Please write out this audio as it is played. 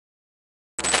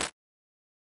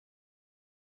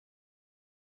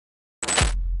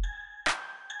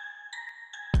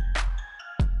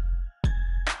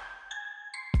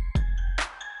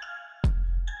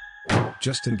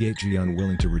Justin Gaethje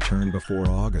unwilling to return before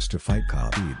August to fight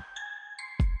Khabib.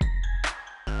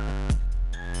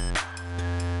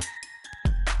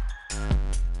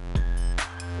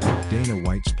 Dana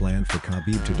White's plan for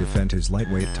Khabib to defend his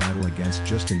lightweight title against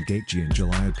Justin Gaethje in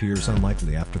July appears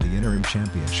unlikely after the interim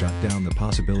champion shot down the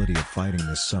possibility of fighting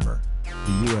this summer.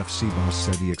 The UFC boss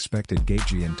said he expected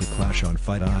Gaethje to clash on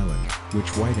Fight Island,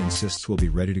 which White insists will be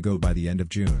ready to go by the end of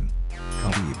June.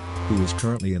 Khabib, who is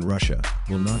currently in Russia,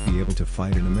 will not be able to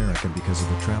fight in America because of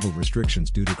the travel restrictions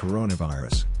due to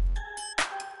coronavirus.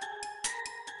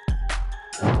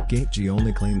 Gaethje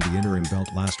only claimed the interim belt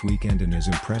last weekend in his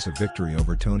impressive victory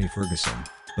over Tony Ferguson,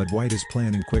 but White is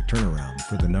planning quick turnaround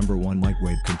for the #1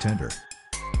 lightweight contender.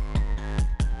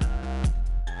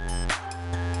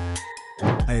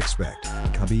 "I expect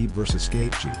Khabib vs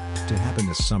Gaethje to happen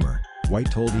this summer," White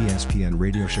told ESPN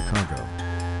Radio Chicago.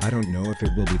 "I don't know if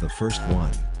it will be the first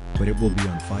one, but it will be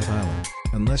on Fight Island,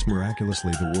 unless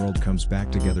miraculously the world comes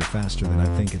back together faster than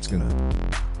I think it's gonna."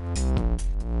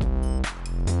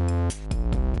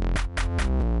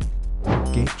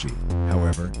 Gaethje,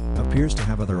 however, appears to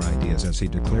have other ideas as he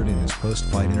declared in his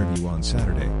post-fight interview on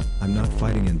Saturday, "I'm not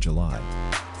fighting in July.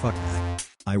 Fuck that.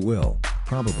 I will,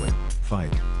 probably,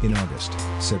 fight in August,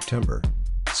 September.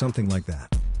 Something like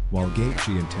that." While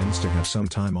Gaethje intends to have some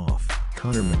time off,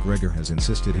 Conor McGregor has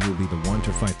insisted he will be the one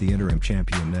to fight the interim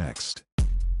champion next.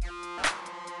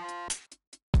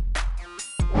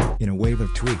 In a wave of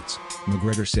tweets,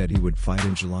 McGregor said he would fight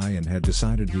in July and had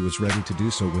decided he was ready to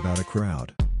do so without a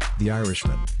crowd. The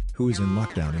Irishman, who is in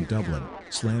lockdown in Dublin,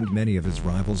 slammed many of his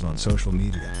rivals on social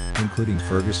media, including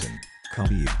Ferguson,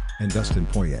 Khabib, and Dustin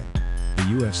Poirier. The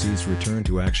UFC's return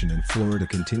to action in Florida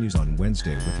continues on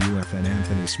Wednesday with UFN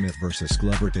Anthony Smith vs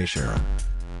Glover Teixeira.